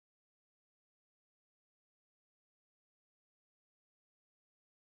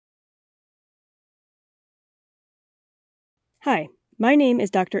Hi, my name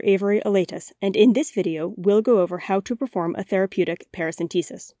is Dr. Avery Alatis, and in this video, we'll go over how to perform a therapeutic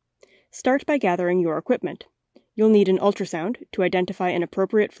paracentesis. Start by gathering your equipment. You'll need an ultrasound to identify an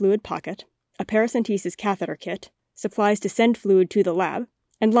appropriate fluid pocket, a paracentesis catheter kit, supplies to send fluid to the lab,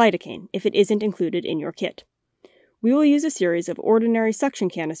 and lidocaine if it isn't included in your kit. We will use a series of ordinary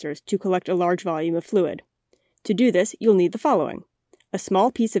suction canisters to collect a large volume of fluid. To do this, you'll need the following: a small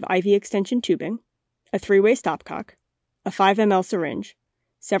piece of IV extension tubing, a 3-way stopcock, a 5 ml syringe,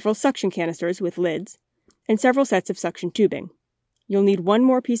 several suction canisters with lids, and several sets of suction tubing. You'll need one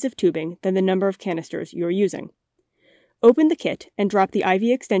more piece of tubing than the number of canisters you're using. Open the kit and drop the IV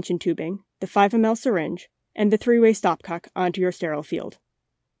extension tubing, the 5 ml syringe, and the 3-way stopcock onto your sterile field.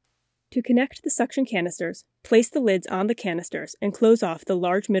 To connect the suction canisters, place the lids on the canisters and close off the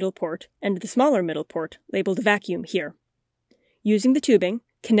large middle port and the smaller middle port labeled vacuum here. Using the tubing,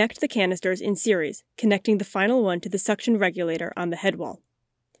 connect the canisters in series, connecting the final one to the suction regulator on the head wall.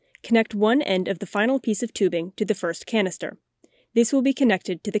 Connect one end of the final piece of tubing to the first canister. This will be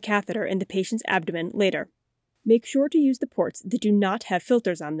connected to the catheter in the patient's abdomen later. Make sure to use the ports that do not have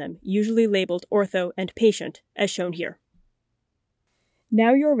filters on them, usually labeled ortho and patient, as shown here.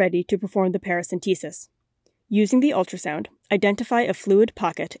 Now you're ready to perform the paracentesis. Using the ultrasound, identify a fluid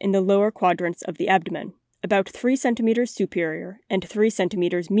pocket in the lower quadrants of the abdomen, about 3 centimeters superior and 3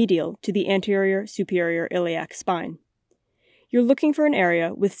 centimeters medial to the anterior superior iliac spine. You're looking for an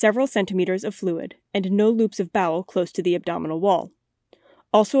area with several centimeters of fluid and no loops of bowel close to the abdominal wall.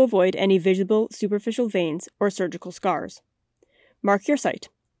 Also avoid any visible superficial veins or surgical scars. Mark your site.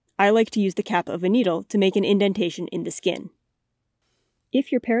 I like to use the cap of a needle to make an indentation in the skin.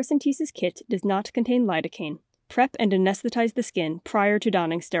 If your paracentesis kit does not contain lidocaine, prep and anesthetize the skin prior to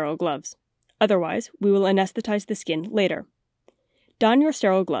donning sterile gloves. Otherwise, we will anesthetize the skin later. Don your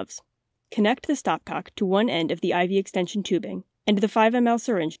sterile gloves. Connect the stopcock to one end of the IV extension tubing and the 5 ml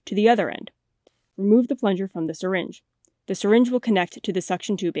syringe to the other end. Remove the plunger from the syringe. The syringe will connect to the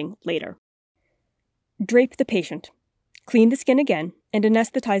suction tubing later. Drape the patient. Clean the skin again and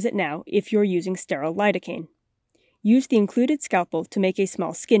anesthetize it now if you're using sterile lidocaine. Use the included scalpel to make a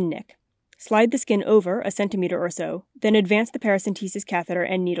small skin nick. Slide the skin over a centimeter or so, then advance the paracentesis catheter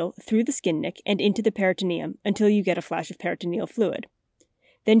and needle through the skin nick and into the peritoneum until you get a flash of peritoneal fluid.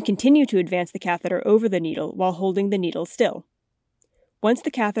 Then continue to advance the catheter over the needle while holding the needle still. Once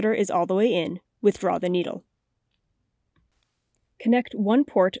the catheter is all the way in, withdraw the needle. Connect one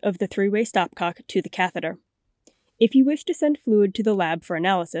port of the 3-way stopcock to the catheter. If you wish to send fluid to the lab for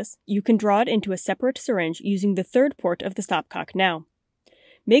analysis, you can draw it into a separate syringe using the 3rd port of the stopcock now.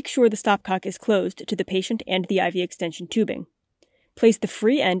 Make sure the stopcock is closed to the patient and the IV extension tubing. Place the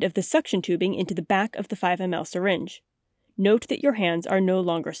free end of the suction tubing into the back of the 5 ml syringe. Note that your hands are no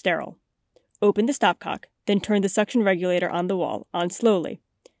longer sterile. Open the stopcock, then turn the suction regulator on the wall on slowly.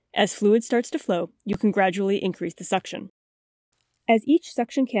 As fluid starts to flow, you can gradually increase the suction. As each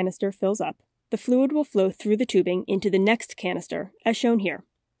suction canister fills up, the fluid will flow through the tubing into the next canister, as shown here.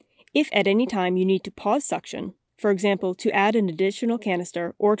 If at any time you need to pause suction, for example to add an additional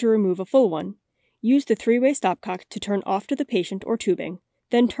canister or to remove a full one, use the 3-way stopcock to turn off to the patient or tubing,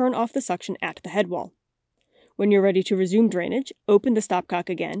 then turn off the suction at the head wall. When you're ready to resume drainage, open the stopcock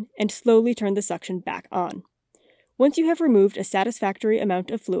again and slowly turn the suction back on. Once you have removed a satisfactory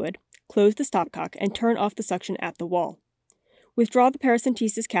amount of fluid, close the stopcock and turn off the suction at the wall. Withdraw the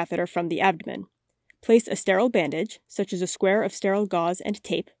paracentesis catheter from the abdomen. Place a sterile bandage, such as a square of sterile gauze and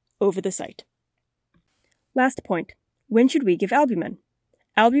tape, over the site. Last point. When should we give albumin?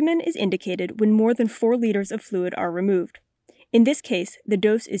 Albumin is indicated when more than 4 liters of fluid are removed. In this case, the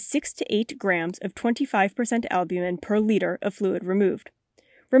dose is 6 to 8 grams of 25% albumin per liter of fluid removed.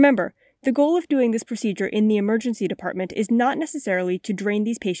 Remember, the goal of doing this procedure in the emergency department is not necessarily to drain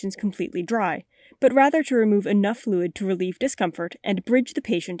these patients completely dry, but rather to remove enough fluid to relieve discomfort and bridge the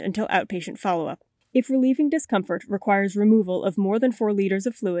patient until outpatient follow-up. If relieving discomfort requires removal of more than 4 liters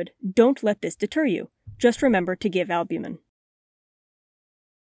of fluid, don't let this deter you. Just remember to give albumin.